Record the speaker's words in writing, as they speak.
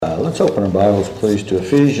Let's open our Bibles, please, to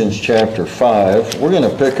Ephesians chapter 5. We're going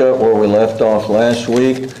to pick up where we left off last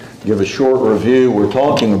week, give a short review. We're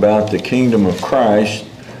talking about the kingdom of Christ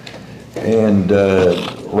and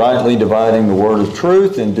rightly dividing the word of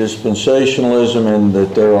truth and dispensationalism, and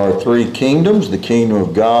that there are three kingdoms: the kingdom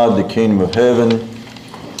of God, the kingdom of heaven,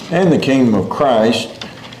 and the kingdom of Christ.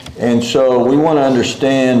 And so we want to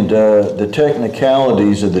understand the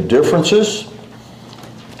technicalities of the differences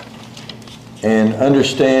and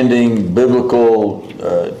understanding biblical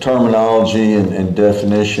terminology and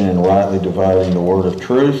definition and rightly dividing the word of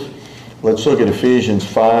truth. Let's look at Ephesians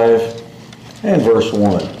 5 and verse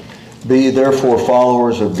 1. Be therefore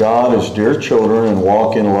followers of God as dear children, and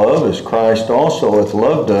walk in love, as Christ also hath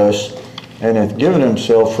loved us, and hath given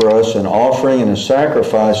himself for us an offering and a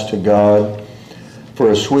sacrifice to God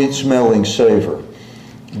for a sweet-smelling savor.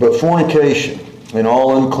 But fornication and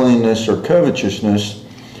all uncleanness or covetousness,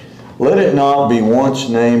 let it not be once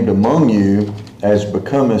named among you as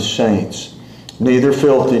becometh saints, neither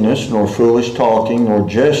filthiness, nor foolish talking, nor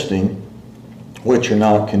jesting, which are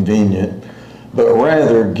not convenient, but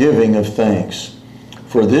rather giving of thanks.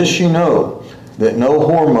 For this you know, that no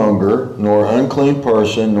whoremonger, nor unclean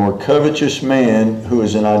person, nor covetous man who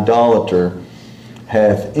is an idolater,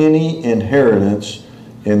 hath any inheritance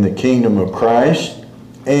in the kingdom of Christ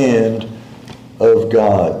and of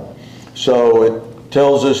God. So it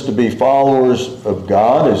tells us to be followers of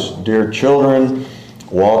God as dear children,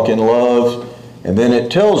 walk in love, and then it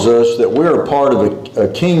tells us that we're a part of a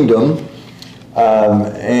kingdom,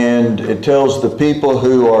 and it tells the people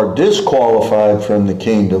who are disqualified from the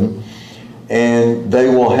kingdom, and they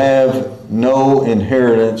will have no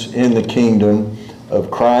inheritance in the kingdom of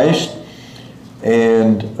Christ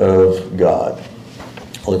and of God.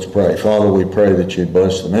 Let's pray. Father, we pray that you'd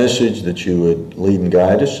bless the message, that you would lead and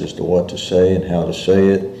guide us as to what to say and how to say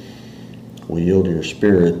it. We yield to your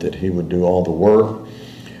Spirit that he would do all the work.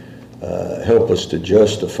 Help us to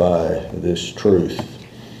justify this truth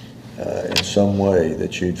in some way,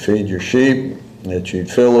 that you'd feed your sheep, that you'd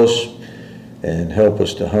fill us, and help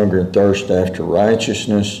us to hunger and thirst after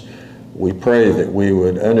righteousness. We pray that we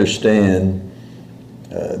would understand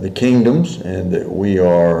the kingdoms, and that we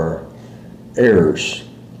are heirs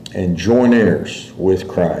and joint heirs with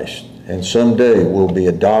Christ, and someday we'll be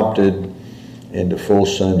adopted into full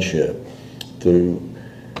sonship through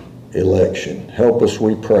election. Help us,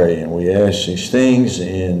 we pray, and we ask these things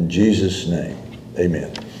in Jesus' name.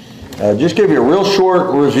 Amen. Just give you a real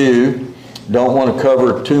short review. Don't want to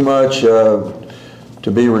cover too much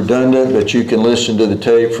to be redundant, but you can listen to the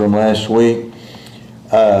tape from last week.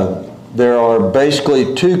 There are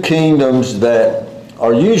basically two kingdoms that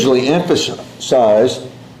are usually emphasized.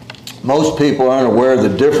 Most people aren't aware of the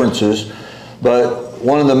differences, but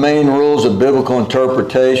one of the main rules of biblical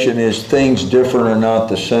interpretation is things different are not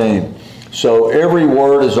the same. So every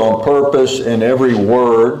word is on purpose, and every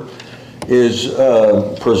word is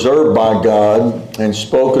preserved by God and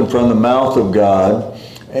spoken from the mouth of God,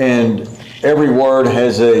 and every word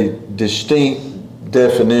has a distinct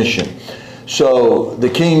definition. So the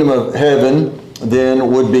kingdom of heaven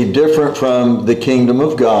then would be different from the kingdom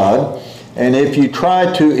of God. And if you try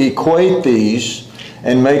to equate these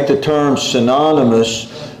and make the terms synonymous,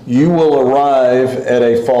 you will arrive at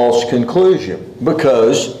a false conclusion,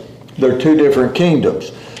 because they're two different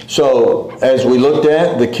kingdoms. So as we looked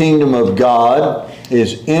at, the kingdom of God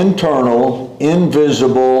is internal,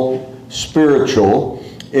 invisible, spiritual.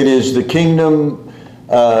 It is the kingdom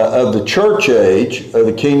of the church age, of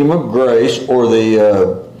the kingdom of grace, or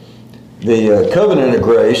the covenant of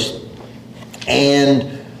grace. And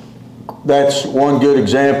that's one good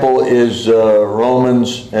example is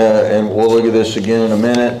Romans, and we'll look at this again in a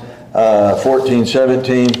minute, 14,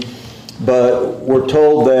 17. But we're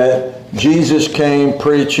told that Jesus came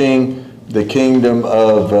preaching the kingdom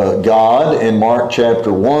of God in Mark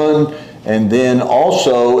chapter 1. And then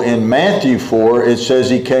also in Matthew 4, it says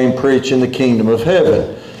he came preaching the kingdom of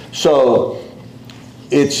heaven. So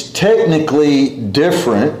it's technically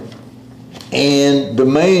different. And the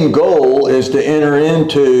main goal is to enter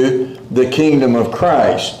into the kingdom of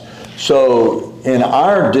Christ. So in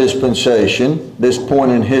our dispensation, this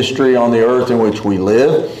point in history on the earth in which we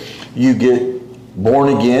live, you get born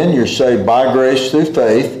again, you're saved by grace through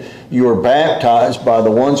faith, you are baptized by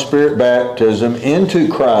the one Spirit baptism into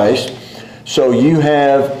Christ. So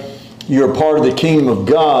you're part of the kingdom of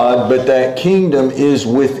God, but that kingdom is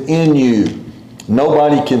within you.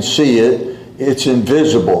 Nobody can see it. It's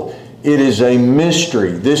invisible. It is a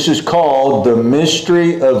mystery. This is called the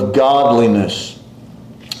mystery of godliness.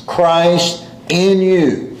 Christ in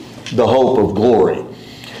you, the hope of glory.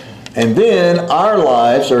 And then our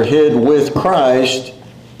lives are hid with Christ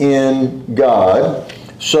in God.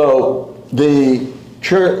 So the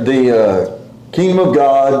church, the kingdom of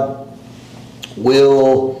God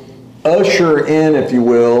will usher in, if you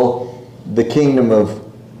will, the kingdom of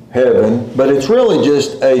heaven, but it's really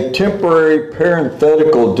just a temporary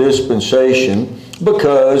parenthetical dispensation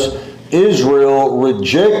because Israel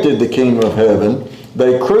rejected the kingdom of heaven.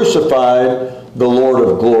 They crucified the Lord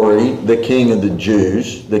of glory, the King of the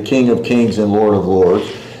Jews, the King of kings and Lord of lords.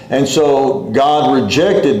 And so God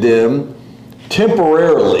rejected them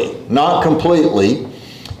temporarily, not completely,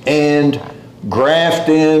 and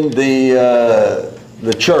grafted in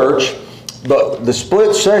the church. But the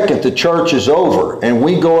split second the church is over and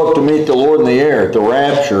we go up to meet the Lord in the air at the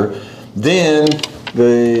rapture, then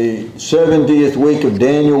the 70th week of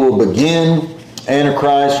Daniel will begin.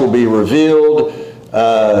 Antichrist will be revealed.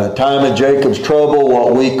 Time of Jacob's trouble,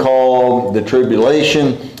 what we call the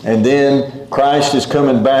tribulation. And then Christ is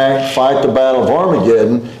coming back, fight the battle of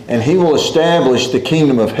Armageddon, and he will establish the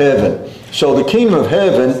kingdom of heaven. So the kingdom of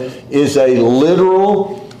heaven is a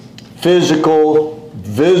literal, physical,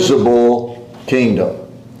 visible kingdom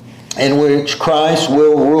in which Christ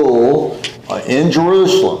will rule in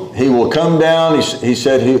Jerusalem. He will come down. He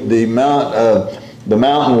said the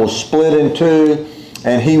mountain will split in two,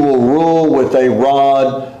 and he will rule with a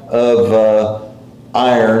rod of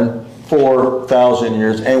iron 4,000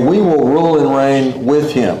 years, and we will rule and reign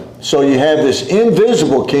with him. So you have this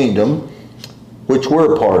invisible kingdom, which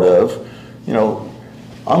we're a part of. You know,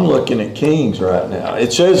 I'm looking at kings right now.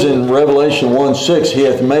 It says in Revelation 1:6, he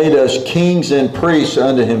hath made us kings and priests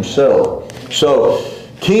unto himself. So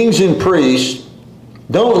kings and priests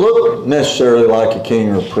don't look necessarily like a king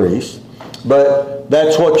or a priest, but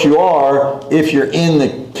that's what you are if you're in the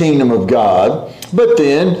kingdom of God. But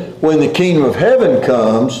then when the kingdom of heaven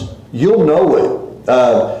comes, you'll know it.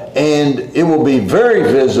 And it will be very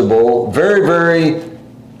visible, very, very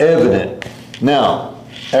evident. Now,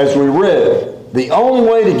 as we read, the only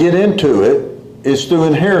way to get into it is through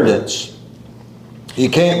inheritance. You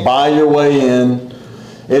can't buy your way in.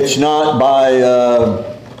 It's not by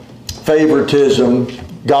favoritism.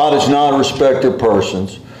 God is not a respecter of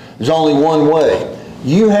persons. There's only one way.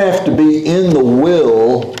 You have to be in the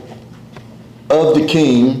will of the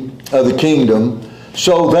king, of the kingdom,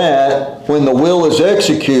 so that when the will is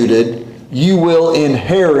executed, you will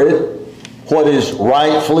inherit what is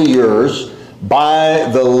rightfully yours by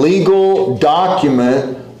the legal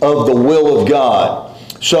document of the will of God.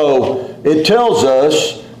 So it tells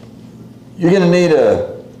us you're going to need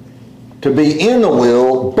to be in the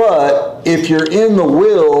will, but if you're in the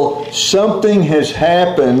will, something has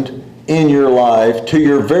happened in your life to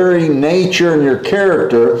your very nature and your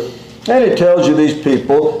character, and it tells you these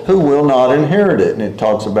people who will not inherit it. And it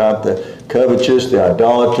talks about the covetous, the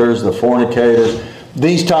idolaters, the fornicators,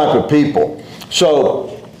 these type of people.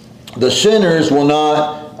 So the sinners will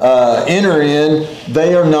not enter in.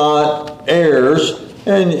 They are not heirs.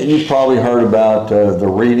 And you've probably heard about the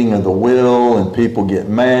reading of the will, and people get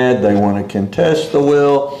mad. They want to contest the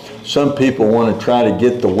will. Some people want to try to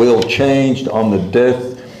get the will changed on the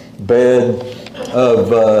deathbed of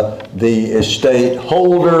the estate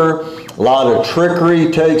holder. A lot of trickery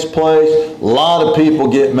takes place. A lot of people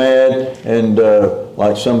get mad. And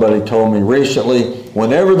like somebody told me recently,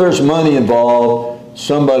 whenever there's money involved,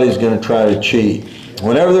 somebody's going to try to cheat.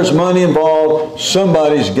 Whenever there's money involved,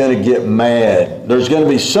 somebody's going to get mad. There's going to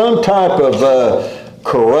be some type of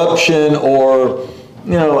corruption or,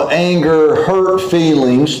 anger, hurt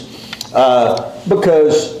feelings,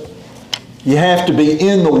 because you have to be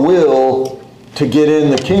in the will to get in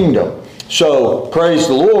the kingdom. So, praise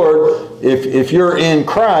the Lord, if you're in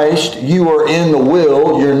Christ, you are in the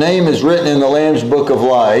will. Your name is written in the Lamb's Book of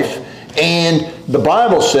Life. And the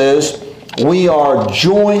Bible says we are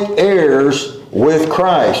joint heirs with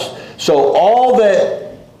Christ. So all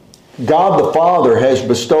that God the Father has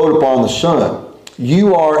bestowed upon the Son,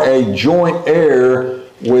 you are a joint heir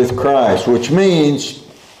with Christ, which means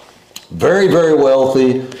very, very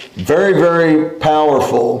wealthy, very, very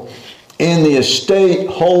powerful in the estate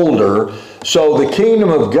holder. So the kingdom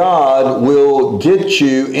of God will get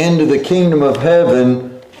you into the kingdom of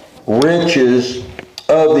heaven, riches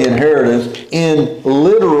of the inheritance in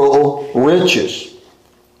literal riches.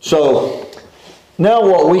 So now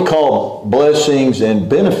what we call blessings and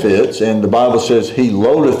benefits, and the Bible says he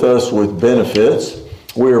loadeth us with benefits.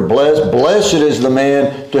 We are blessed. Blessed is the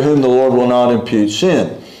man to whom the Lord will not impute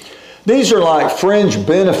sin. These are like fringe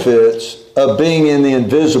benefits of being in the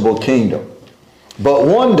invisible kingdom. But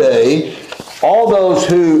one day, all those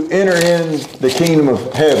who enter in the kingdom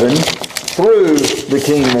of heaven through the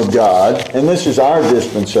kingdom of God, and this is our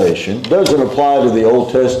dispensation, doesn't apply to the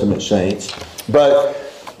Old Testament saints, but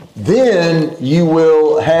then you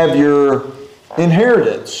will have your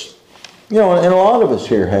inheritance. You know, and a lot of us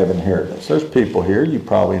here have inheritance. There's people here, you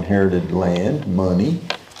probably inherited land, money,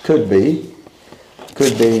 could be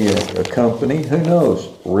a company, who knows,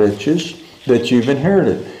 riches that you've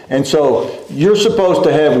inherited. And so you're supposed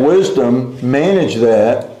to have wisdom, manage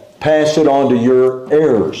that, pass it on to your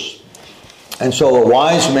heirs. And so a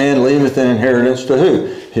wise man leaveth an inheritance to who?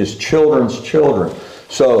 His children's children.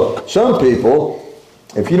 So some people,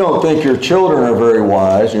 if you don't think your children are very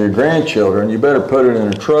wise, or your grandchildren, you better put it in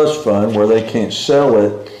a trust fund where they can't sell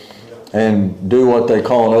it and do what they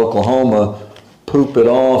call in Oklahoma, poop it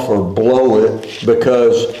off or blow it,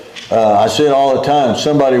 because I see it all the time.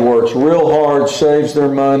 Somebody works real hard, saves their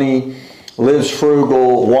money, lives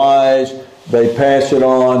frugal, wise, they pass it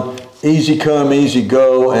on, easy come, easy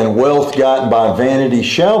go, and wealth gotten by vanity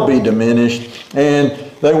shall be diminished, and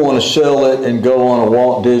they want to sell it and go on a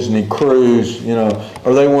Walt Disney cruise, you know,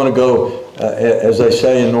 or they want to go, as they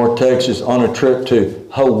say in North Texas, on a trip to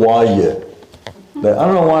Hawaii. I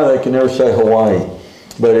don't know why they can never say Hawaii,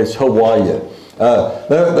 but it's Hawaii.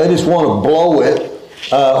 They just want to blow it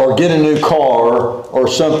or get a new car or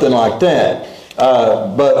something like that.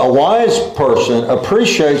 But a wise person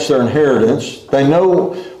appreciates their inheritance. They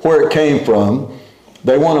know where it came from.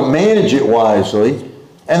 They want to manage it wisely,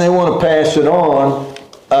 and they want to pass it on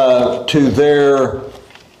to their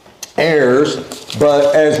heirs.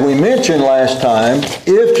 But as we mentioned last time,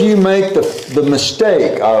 if you make the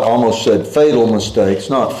mistake, I almost said fatal mistake, it's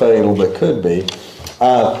not fatal but could be,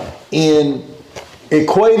 in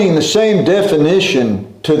equating the same definition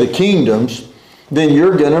to the kingdoms, then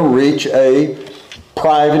you're going to reach a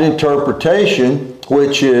private interpretation,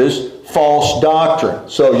 which is false doctrine.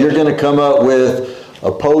 So you're going to come up with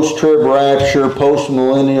a post-trib rapture,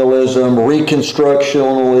 post-millennialism,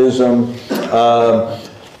 reconstructionalism.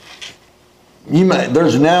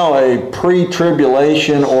 There's now a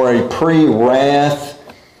pre-tribulation or a pre-wrath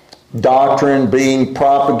doctrine being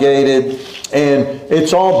propagated, and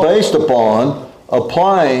it's all based upon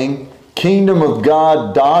applying kingdom of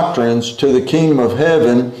God doctrines to the kingdom of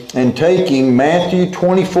heaven and taking Matthew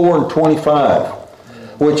 24 and 25,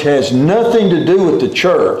 which has nothing to do with the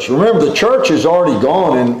church. Remember, the church is already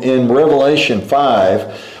gone in Revelation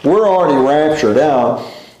 5. We're already raptured out.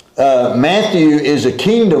 Matthew is a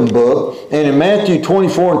kingdom book, and in Matthew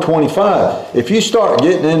 24 and 25, if you start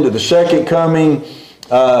getting into the second coming,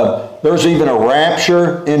 there's even a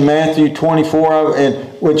rapture in Matthew 24,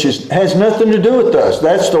 which has nothing to do with us.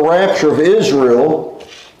 That's the rapture of Israel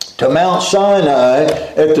to Mount Sinai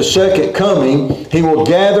at the second coming. He will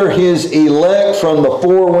gather his elect from the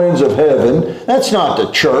four winds of heaven. That's not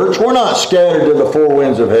the church. We're not scattered to the four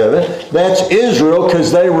winds of heaven. That's Israel,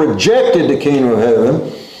 because they rejected the kingdom of heaven.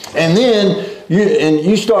 And then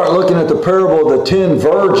you start looking at the parable of the 10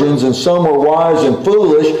 virgins, and some were wise and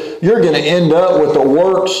foolish. You're going to end up with the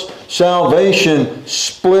works salvation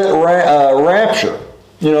split rapture.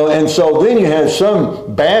 You know, and so then you have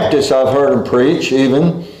some Baptists, I've heard them preach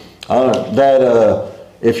even, that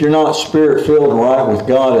if you're not spirit-filled and right with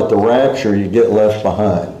God at the rapture, you get left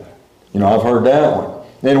behind. You know, I've heard that one.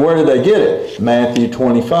 And where did they get it? Matthew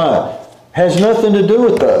 25. Has nothing to do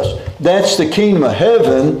with us. That's the kingdom of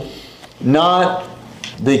heaven, not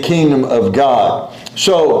the kingdom of God.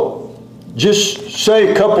 So, just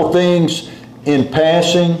say a couple things in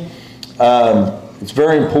passing. It's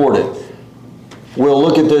very important. We'll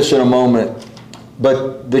look at this in a moment.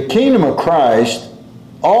 But the kingdom of Christ,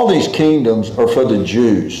 all these kingdoms are for the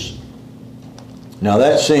Jews. Now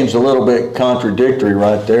that seems a little bit contradictory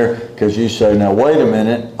right there, because you say, now wait a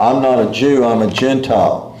minute, I'm not a Jew, I'm a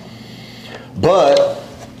Gentile. But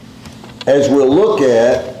as we'll look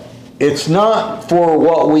at, it's not for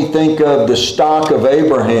what we think of the stock of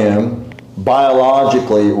Abraham,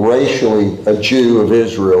 biologically, racially, a Jew of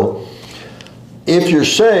Israel. If you're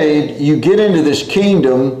saved, you get into this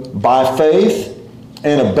kingdom by faith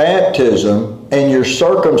and a baptism, and you're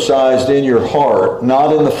circumcised in your heart,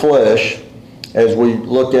 not in the flesh, as we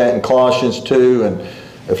looked at in Colossians 2 and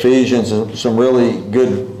Ephesians, and some really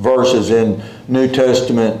good verses in New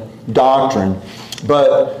Testament doctrine.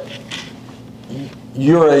 But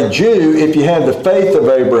you're a Jew if you have the faith of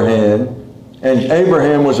Abraham, and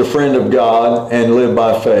Abraham was a friend of God and lived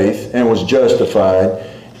by faith and was justified,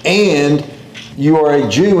 and you are a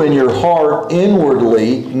Jew in your heart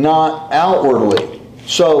inwardly, not outwardly.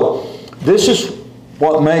 So this is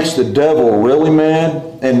what makes the devil really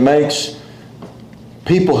mad and makes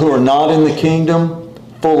people who are not in the kingdom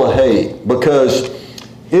full of hate, because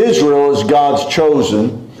Israel is God's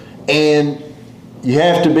chosen, and you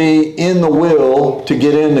have to be in the will to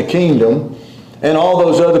get in the kingdom, and all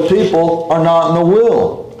those other people are not in the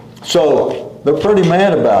will So they're pretty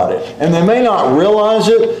mad about it. And they may not realize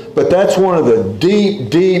it, but that's one of the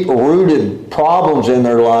deep rooted problems in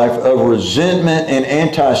their life of resentment and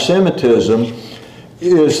anti-Semitism,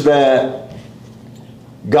 is that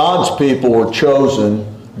God's people were chosen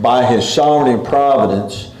by His sovereignty and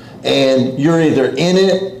providence, and you're either in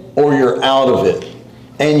it or you're out of it.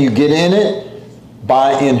 And you get in it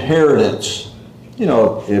by inheritance. You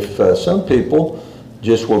know, if some people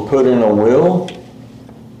just were put in a will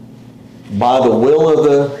by the will of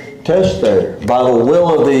the testator, by the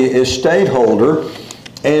will of the estate holder.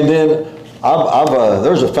 And then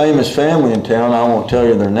there's a famous family in town, I won't tell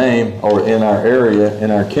you their name, or in our area,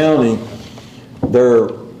 in our county. Their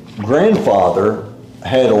grandfather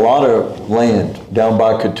had a lot of land down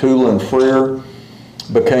by Cotulla and Freer,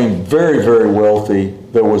 became very wealthy.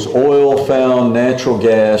 There was oil found, natural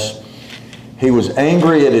gas. He was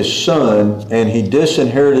angry at his son, and he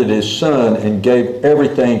disinherited his son and gave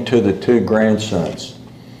everything to the two grandsons.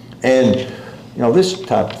 And, you know, this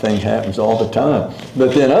type of thing happens all the time.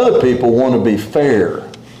 But then other people want to be fair,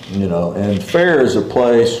 you know, and fair is a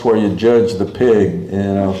place where you judge the pig, you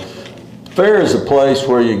know. Fair is a place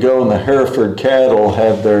where you go and the Hereford cattle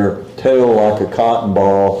have their tail like a cotton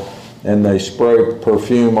ball, and they spray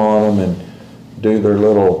perfume on them and do their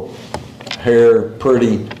little hair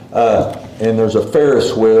pretty. And there's a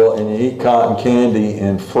Ferris wheel, and you eat cotton candy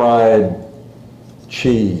and fried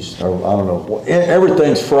cheese, or I don't know.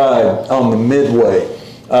 Everything's fried on the midway.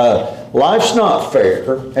 Life's not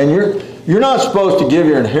fair, and you're not supposed to give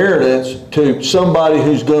your inheritance to somebody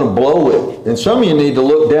who's going to blow it. And some of you need to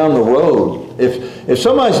look down the road. If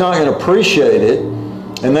somebody's not going to appreciate it,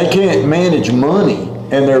 and they can't manage money,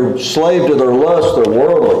 and they're slave to their lust, they're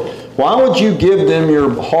worldly, why would you give them your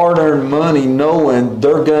hard-earned money knowing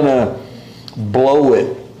they're going to blow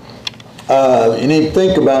it? You need to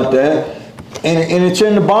think about that. And it's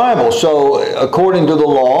in the Bible. So according to the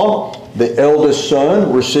law, the eldest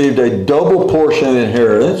son received a double portion of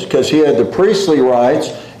inheritance because he had the priestly rights,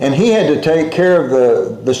 and he had to take care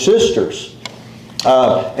of the sisters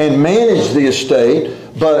and manage the estate.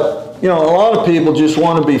 But you know, a lot of people just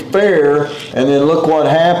want to be fair, and then look what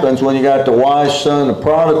happens when you got the wise son, the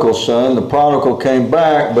prodigal son. The prodigal came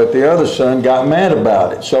back, but the other son got mad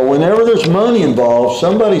about it. So whenever there's money involved,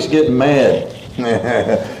 somebody's getting mad.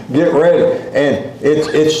 Get ready. And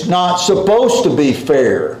it's not supposed to be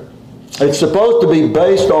fair. It's supposed to be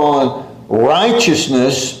based on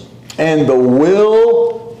righteousness and the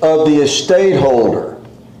will of the estate holder.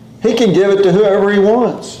 He can give it to whoever he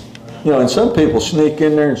wants. You know, and some people sneak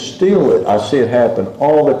in there and steal it. I see it happen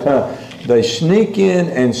all the time. They sneak in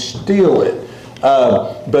and steal it.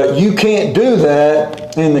 But you can't do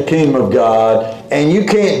that in the kingdom of God, and you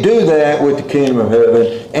can't do that with the kingdom of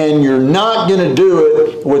heaven, and you're not going to do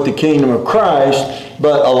it with the kingdom of Christ.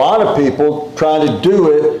 But a lot of people try to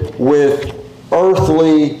do it with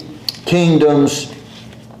earthly kingdoms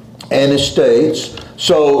and estates.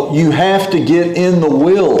 So you have to get in the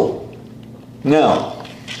will. Now,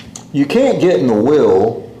 you can't get in the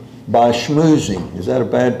will by schmoozing. Is that a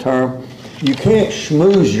bad term? You can't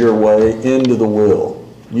schmooze your way into the will.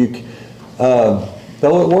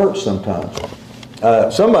 Though it works sometimes.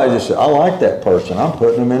 Somebody just said, I like that person. I'm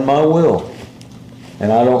putting them in my will. And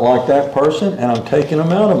I don't like that person, and I'm taking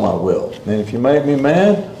them out of my will. And if you make me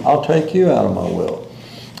mad, I'll take you out of my will.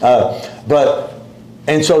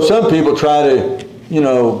 And so some people try to, you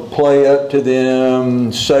know, play up to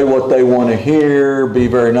them, say what they want to hear, be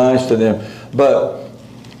very nice to them. But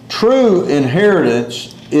true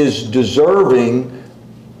inheritance is deserving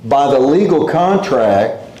by the legal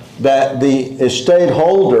contract that the estate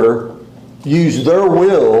holder used their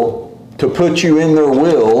will to put you in their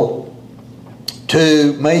will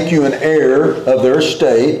to make you an heir of their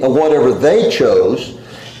estate, of whatever they chose,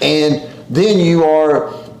 and then you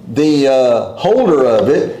are the holder of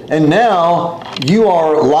it, and now you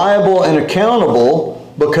are liable and accountable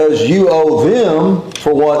because you owe them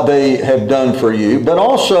for what they have done for you. But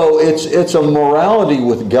also it's a morality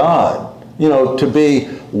with God, you know, to be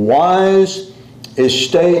wise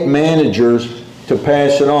estate managers to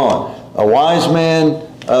pass it on. A wise man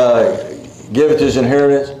giveth his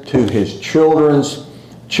inheritance to his children's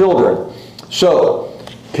children. So,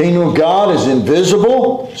 kingdom of God is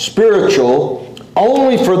invisible, spiritual,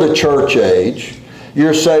 only for the church age.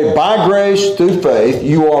 You're saved by grace through faith.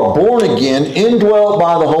 You are born again, indwelt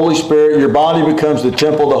by the Holy Spirit. Your body becomes the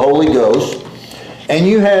temple of the Holy Ghost. And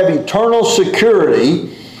you have eternal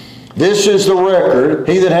security. This is the record.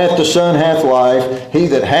 He that hath the Son hath life. He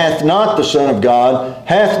that hath not the Son of God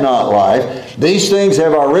hath not life. These things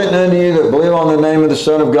have I written unto you that believe on the name of the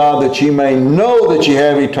Son of God, that ye may know that ye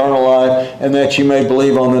have eternal life, and that ye may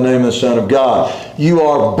believe on the name of the Son of God. You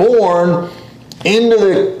are born into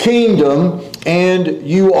the kingdom, and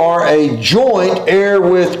you are a joint heir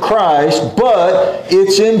with Christ, but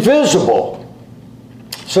it's invisible.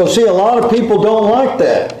 So see, a lot of people don't like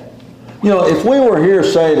that. You know, if we were here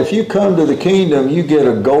saying, if you come to the kingdom, you get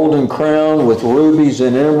a golden crown with rubies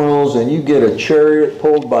and emeralds, and you get a chariot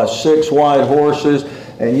pulled by 6 white horses,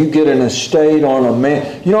 and you get an estate on a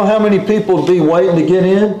man. You know how many people would be waiting to get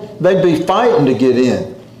in? They'd be fighting to get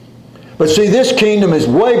in. But see, this kingdom is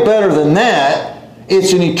way better than that.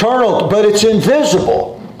 It's an eternal, but it's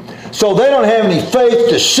invisible. So they don't have any faith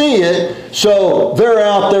to see it, so they're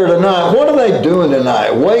out there tonight. What are they doing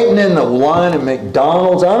tonight? Waiting in the line at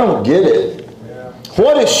McDonald's? I don't get it.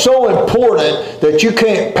 What is so important that you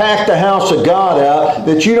can't pack the house of God out,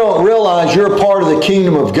 that you don't realize you're a part of the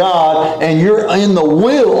kingdom of God, and you're in the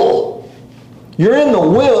will? You're in the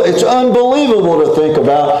will. It's unbelievable to think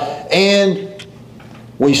about. And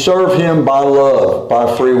we serve Him by love,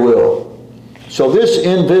 by free will. So this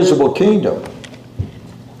invisible kingdom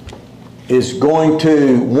is going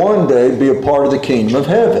to one day be a part of the kingdom of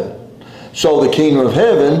heaven. So the kingdom of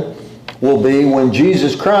heaven will be when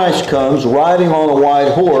Jesus Christ comes riding on a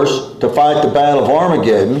white horse to fight the battle of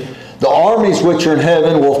Armageddon. The armies which are in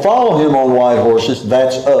heaven will follow Him on white horses.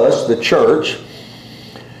 That's us, the church.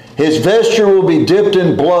 His vesture will be dipped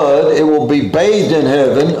in blood. It will be bathed in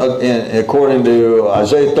heaven, according to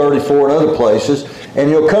Isaiah 34 and other places. And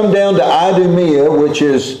He'll come down to Idumea, which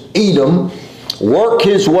is Edom, work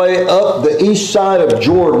His way up the east side of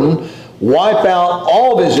Jordan, wipe out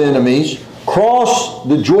all of His enemies, cross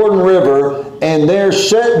the Jordan River, and there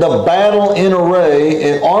set the battle in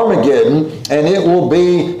array at Armageddon, and it will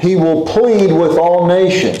be, He will plead with all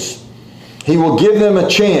nations. He will give them a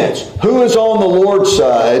chance. Who is on the Lord's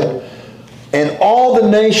side? And all the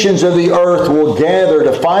nations of the earth will gather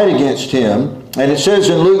to fight against Him. And it says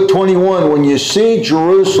in Luke 21, when you see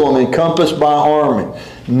Jerusalem encompassed by army,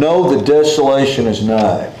 know the desolation is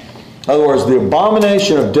nigh. In other words, the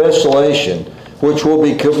abomination of desolation, which will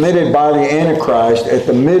be committed by the Antichrist at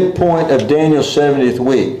the midpoint of Daniel's 70th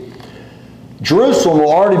week. Jerusalem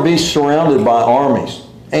will already be surrounded by armies.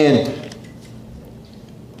 And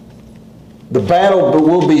the battle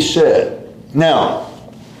will be set. Now,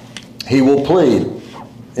 He will plead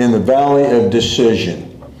in the valley of decision.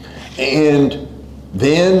 And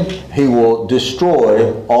then He will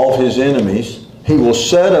destroy all of His enemies. He will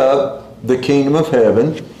set up the kingdom of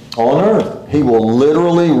heaven on earth. He will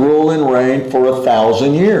literally rule and reign for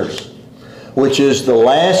 1,000 years, which is the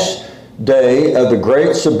last day of the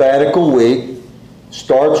great sabbatical week.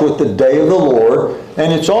 Starts with the day of the Lord,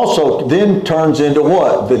 and it's also then turns into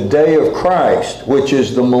what? The day of Christ, which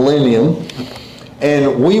is the millennium.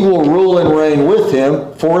 And we will rule and reign with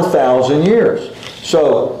Him for 1,000 years.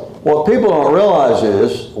 So what people don't realize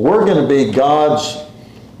is we're going to be God's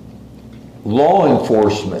law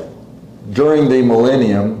enforcement during the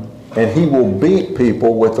millennium, and He will beat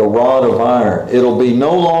people with a rod of iron. It'll be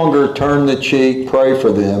no longer turn the cheek, pray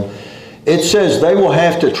for them. It says they will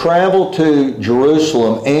have to travel to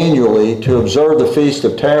Jerusalem annually to observe the Feast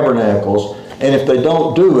of Tabernacles, and if they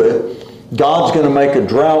don't do it, God's going to make a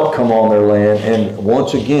drought come on their land. And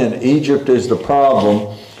once again, Egypt is the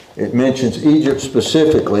problem. It mentions Egypt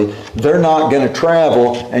specifically. They're not going to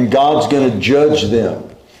travel, and God's going to judge them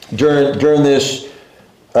during this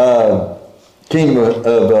kingdom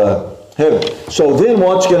of heaven. So then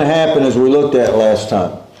what's going to happen, as we looked at last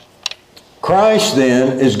time? Christ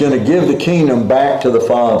then is going to give the kingdom back to the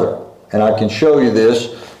Father. And I can show you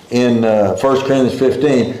this in 1 Corinthians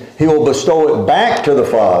 15. He will bestow it back to the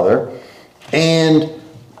Father, and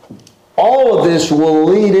all of this will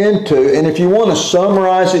lead into, and if you want to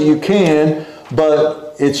summarize it, you can,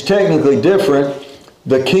 but it's technically different,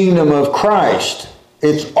 the kingdom of Christ.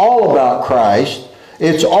 It's all about Christ.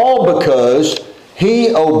 It's all because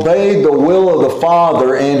He obeyed the will of the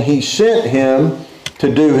Father, and He sent Him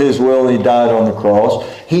to do His will, and He died on the cross.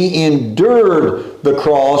 He endured the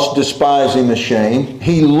cross, despising the shame.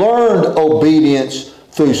 He learned obedience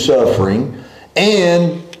through suffering,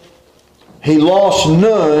 and He lost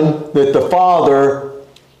none that the Father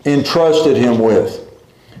entrusted Him with.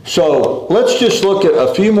 So let's just look at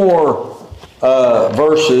a few more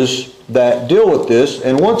verses that deal with this.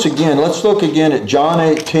 And once again, let's look again at John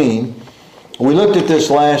 18. We looked at this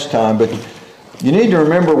last time, but you need to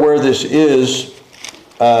remember where this is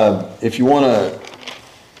if you want to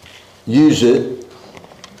use it.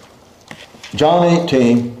 John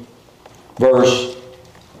 18, verse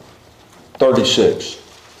 36.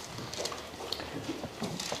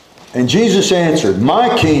 And Jesus answered,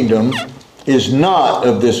 my kingdom is not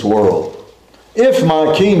of this world. If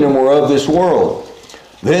my kingdom were of this world,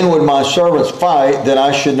 then would my servants fight that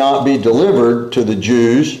I should not be delivered to the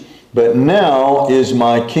Jews. But now is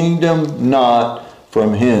my kingdom not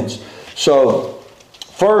from hence. So,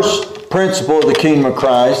 first principle of the kingdom of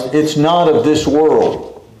Christ, it's not of this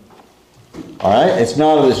world. All right? It's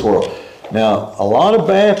not of this world. Now, a lot of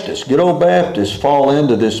Baptists, good old Baptists, fall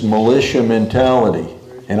into this militia mentality.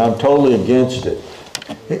 And I'm totally against it.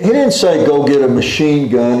 He didn't say go get a machine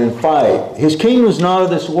gun and fight. His kingdom is not of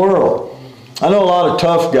this world. I know a lot of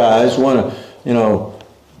tough guys want to,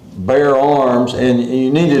 bear arms, and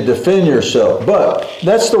you need to defend yourself. But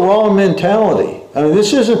that's the wrong mentality. I mean,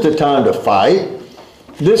 this isn't the time to fight.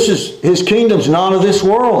 His kingdom's not of this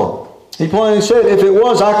world. He plainly said, if it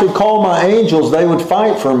was, I could call my angels, they would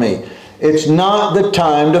fight for me. It's not the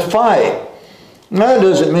time to fight. That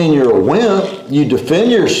doesn't mean you're a wimp. You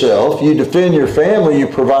defend yourself, you defend your family, you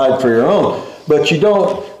provide for your own. But you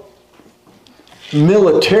don't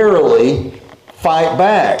militarily fight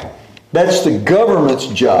back. That's the government's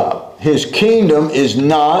job. His kingdom is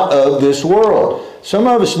not of this world. Some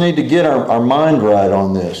of us need to get our mind right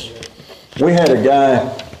on this. We had a guy,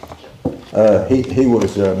 he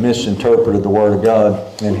was misinterpreted the Word of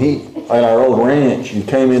God, and at our old ranch, you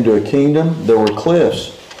came into a kingdom, there were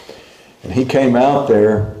cliffs. And he came out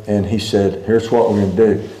there and he said, here's what we're going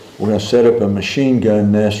to do. We're going to set up a machine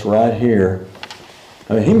gun nest right here.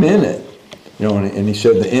 I mean, he meant it. And he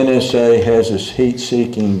said the NSA has this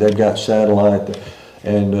heat-seeking, they've got satellite.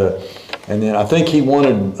 And then I think he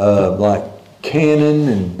wanted like cannon,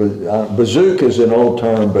 and bazooka is an old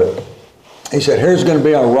term, but he said, here's going to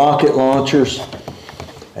be our rocket launchers,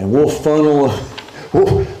 and we'll funnel.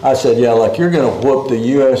 I said, yeah, like you're going to whoop the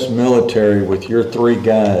U.S. military with your 3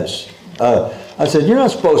 guys. I said, you're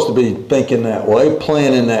not supposed to be thinking that way,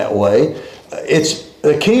 planning that way.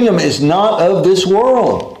 The kingdom is not of this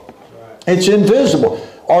world. It's invisible.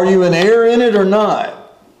 Are you an heir in it or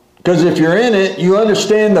not? Because if you're in it, you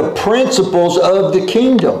understand the principles of the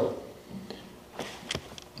kingdom.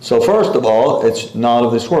 So first of all, it's not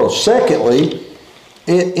of this world. Secondly,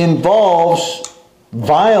 it involves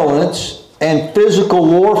violence and physical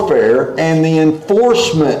warfare and the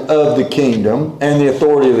enforcement of the kingdom and the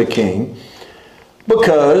authority of the king,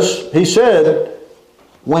 because he said,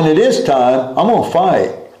 when it is time, I'm going to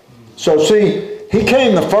fight. So see, he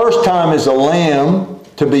came the first time as a lamb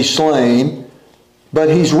to be slain, but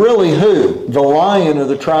he's really who? The Lion of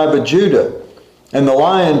the tribe of Judah. And the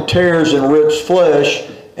lion tears and rips flesh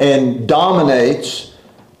and dominates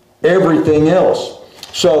everything else.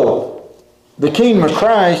 So the kingdom of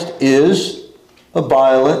Christ is a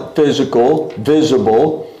violent, physical,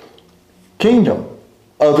 visible kingdom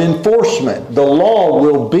of enforcement. The law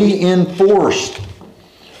will be enforced.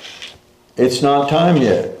 It's not time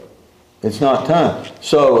yet. It's not time.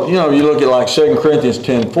 So, you look at like 2 Corinthians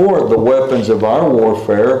 10:4, the weapons of our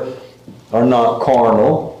warfare are not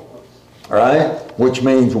carnal, right? Which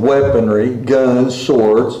means weaponry, guns,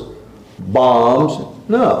 swords, bombs.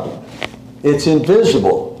 No. It's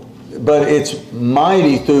invisible. But it's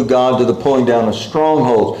mighty through God to the pulling down of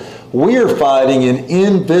strongholds. We are fighting an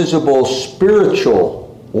invisible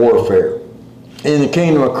spiritual warfare. In the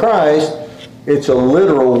kingdom of Christ, it's a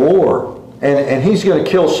literal war. And he's going to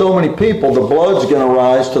kill so many people, the blood's going to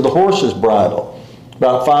rise to the horse's bridle,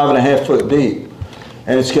 about 5.5 foot deep.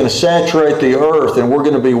 And it's going to saturate the earth, and we're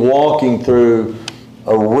going to be walking through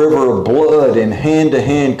a river of blood in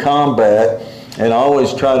hand-to-hand combat. And I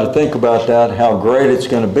always try to think about that, how great it's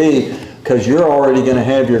going to be, because you're already going to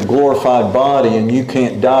have your glorified body and you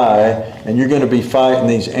can't die, and you're going to be fighting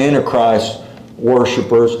these Antichrist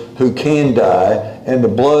worshipers who can die, and the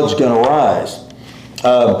blood's going to rise.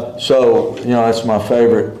 So, that's my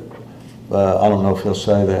favorite. I don't know if he'll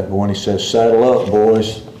say that, but when he says, saddle up,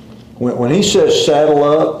 boys. When he says saddle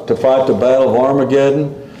up to fight the battle of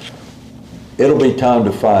Armageddon, it'll be time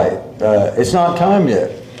to fight. It's not time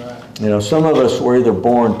yet. Some of us were either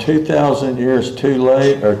born 2,000 years too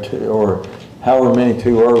late or however many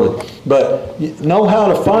too early. But know how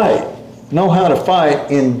to fight. Know how to fight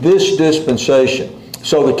in this dispensation.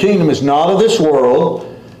 So the kingdom is not of this world,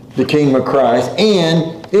 the kingdom of Christ,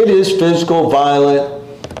 and it is physical, violent,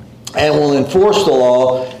 and will enforce the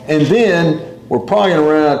law. And then, we're probably going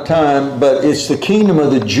to run out of time, but it's the kingdom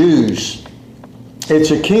of the Jews.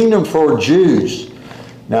 It's a kingdom for Jews.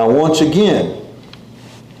 Now, once again,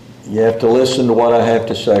 you have to listen to what I have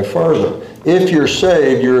to say further. If you're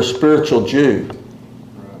saved, you're a spiritual Jew.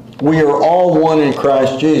 We are all one in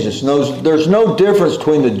Christ Jesus. There's no difference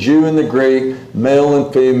between the Jew and the Greek, male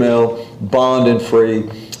and female, bond and free.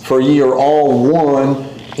 For ye are all one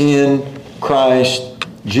in Christ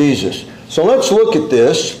Jesus. So let's look at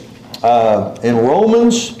this in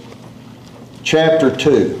Romans chapter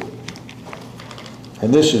 2.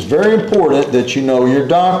 And this is very important that you know your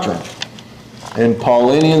doctrine and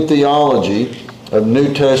Paulinian theology of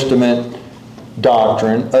New Testament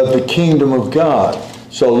doctrine of the kingdom of God.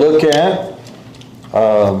 So look at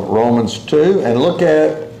Romans 2 and look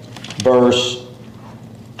at verse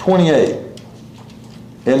 28,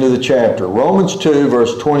 end of the chapter. Romans 2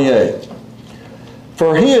 verse 28.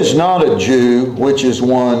 For he is not a Jew which is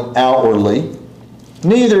one outwardly,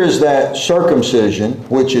 neither is that circumcision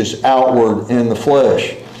which is outward in the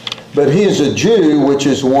flesh, but he is a Jew which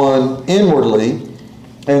is one inwardly,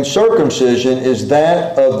 and circumcision is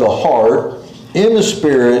that of the heart, in the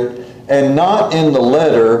spirit, and not in the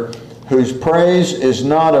letter, whose praise is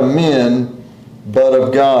not of men, but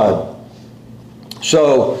of God.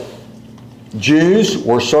 So, Jews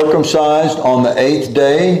were circumcised on the 8th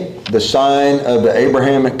day, the sign of the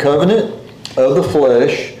Abrahamic covenant of the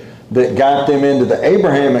flesh that got them into the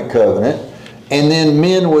Abrahamic covenant, and then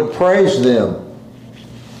men would praise them.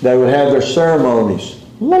 They would have their ceremonies,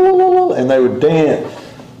 and they would dance.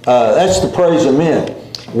 That's the praise of men.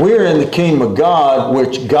 We're in the kingdom of God,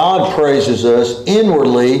 which God praises us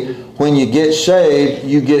inwardly. When you get saved,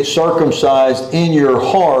 you get circumcised in your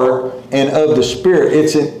heart and of the Spirit.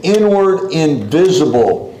 It's an inward,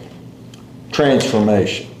 invisible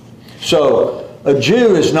transformation. So, a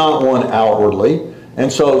Jew is not one outwardly.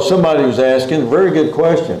 And so somebody was asking, a very good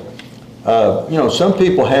question. Some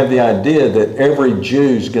people have the idea that every Jew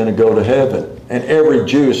is going to go to heaven and every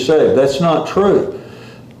Jew is saved. That's not true.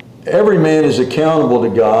 Every man is accountable to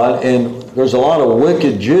God, and there's a lot of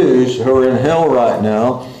wicked Jews who are in hell right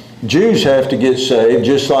now. Jews have to get saved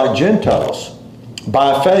just like Gentiles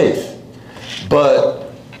by faith.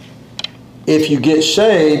 But if you get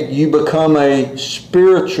saved, you become a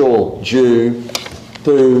spiritual Jew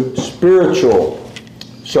through spiritual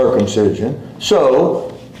circumcision.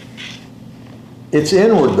 So it's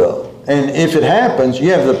inward though. And if it happens,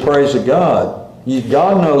 you have the praise of God.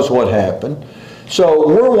 God knows what happened. So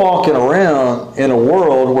we're walking around in a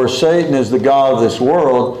world where Satan is the god of this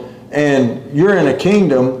world, and you're in a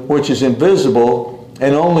kingdom which is invisible,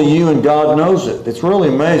 and only you and God knows it. It's really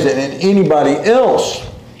amazing. And anybody else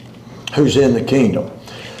who's in the kingdom.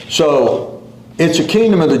 So it's a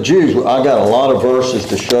kingdom of the Jews. I got a lot of verses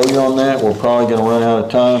to show you on that. We're probably going to run out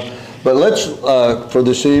of time. But let's, for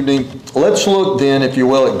this evening, let's look then, if you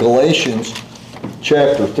will, at Galatians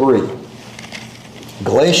chapter 3.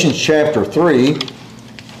 Galatians chapter 3.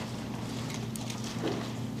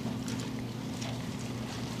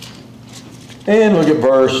 And look at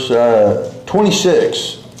verse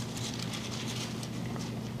 26.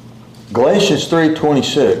 Galatians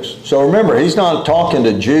 3:26. So remember, he's not talking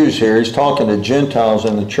to Jews here. He's talking to Gentiles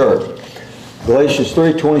in the church. Galatians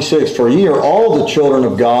 3:26. For ye are all the children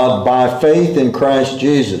of God by faith in Christ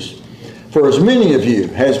Jesus. For as many of you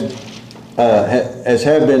as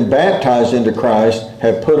have been baptized into Christ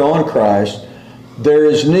have put on Christ. There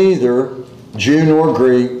is neither Jew nor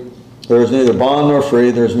Greek. There is neither bond nor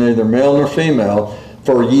free. There is neither male nor female.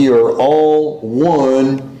 For ye are all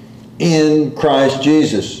one in Christ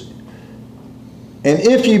Jesus. And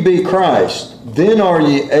if ye be Christ, then are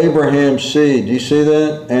ye Abraham's seed. Do you see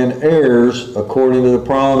that? And heirs according to the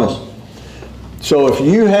promise. So if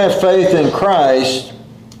you have faith in Christ,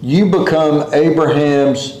 you become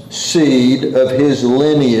Abraham's seed of his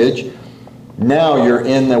lineage. Now you're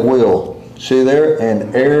in the will. See there?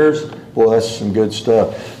 And heirs. Well, that's some good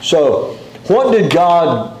stuff. So, what did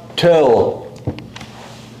God tell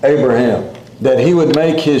Abraham? That he would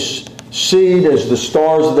make his seed as the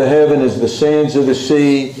stars of the heaven, as the sands of the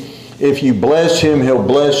sea. If you bless him, he'll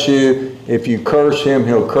bless you. If you curse him,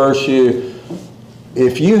 he'll curse you.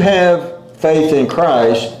 If you have faith in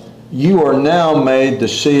Christ, you are now made the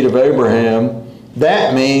seed of Abraham.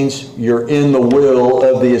 That means you're in the will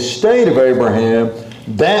of the estate of Abraham.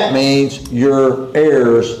 That means you're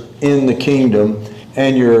heirs in the kingdom,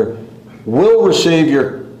 and you will receive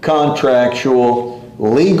your contractual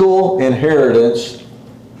legal inheritance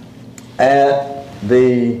at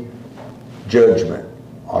the judgment.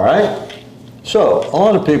 All right? So, a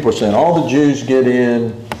lot of people are saying, all the Jews get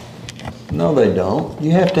in. No, they don't.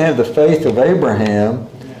 You have to have the faith of Abraham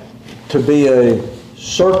to be a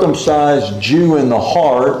circumcised Jew in the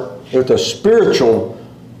heart with a spiritual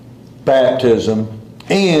baptism,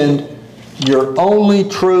 and you're only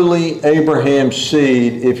truly Abraham's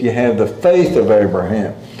seed if you have the faith of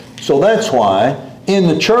Abraham. So that's why in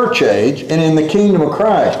the church age and in the kingdom of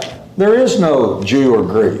Christ, there is no Jew or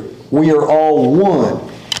Greek. We are all one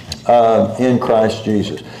in Christ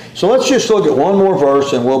Jesus. So let's just look at one more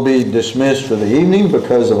verse and we'll be dismissed for the evening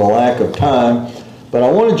because of a lack of time. But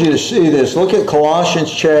I wanted you to see this. Look at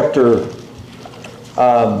Colossians chapter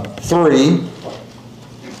 3.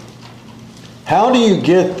 How do you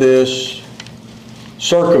get this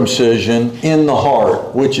circumcision in the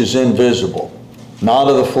heart, which is invisible, not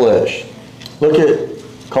of the flesh? Look at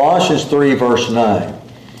Colossians 3, verse 9. It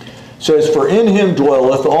says, "For in him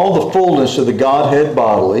dwelleth all the fullness of the Godhead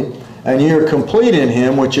bodily, and ye are complete in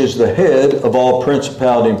him, which is the head of all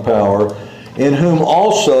principality and power, in whom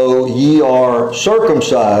also ye are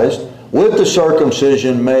circumcised with the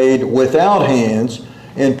circumcision made without hands,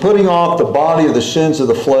 in putting off the body of the sins of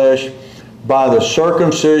the flesh by the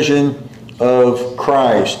circumcision of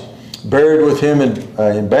Christ, buried with him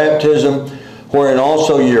in baptism, wherein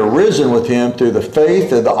also ye are risen with him through the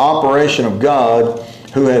faith of the operation of God,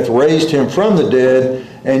 who hath raised him from the dead,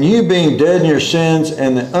 and you being dead in your sins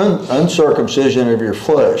and the uncircumcision of your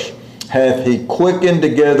flesh, hath he quickened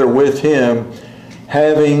together with him,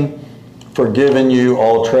 having forgiven you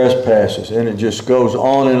all trespasses." And it just goes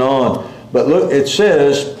on and on. But look, it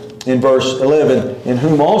says in verse 11, "In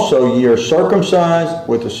whom also ye are circumcised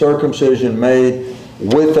with the circumcision made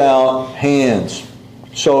without hands."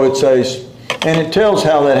 So it says, and it tells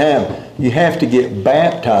how that happened. You have to get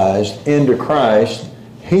baptized into Christ.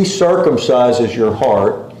 He circumcises your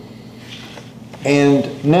heart. And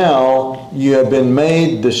now you have been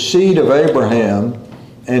made the seed of Abraham.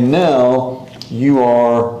 And now you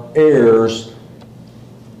are heirs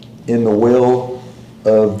in the will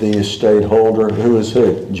of the estate holder, who is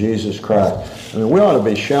who? Jesus Christ. I mean, we ought to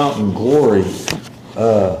be shouting glory.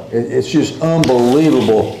 It's just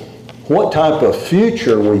unbelievable what type of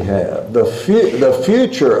future we have. The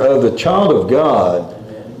future of the child of God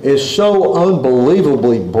is so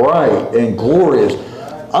unbelievably bright and glorious.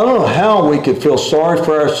 I don't know how we could feel sorry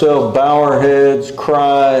for ourselves, bow our heads,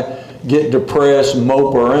 cry, get depressed,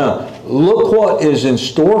 mope around. Look what is in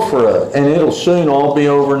store for us, and it'll soon all be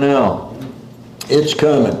over now. It's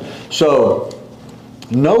coming. So,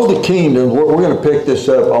 know the kingdom. We're going to pick this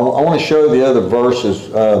up. I want to show the other verses.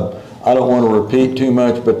 I don't want to repeat too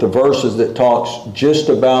much, but the verses that talks just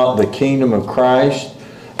about the kingdom of Christ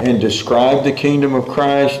and describe the kingdom of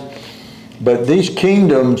Christ. But these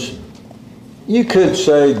kingdoms, you could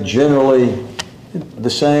say generally the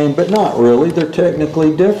same, but not really. They're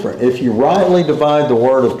technically different. If you rightly divide the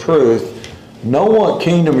word of truth, know what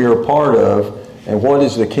kingdom you're a part of and what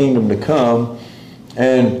is the kingdom to come.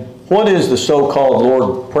 And what is the so-called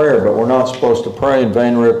Lord's Prayer? But we're not supposed to pray in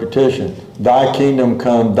vain repetition. Thy kingdom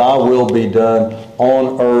come, thy will be done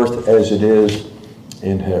on earth as it is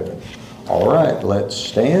in heaven. All right, let's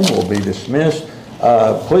stand. We'll be dismissed.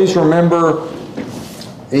 Please remember,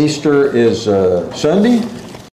 Easter is Sunday.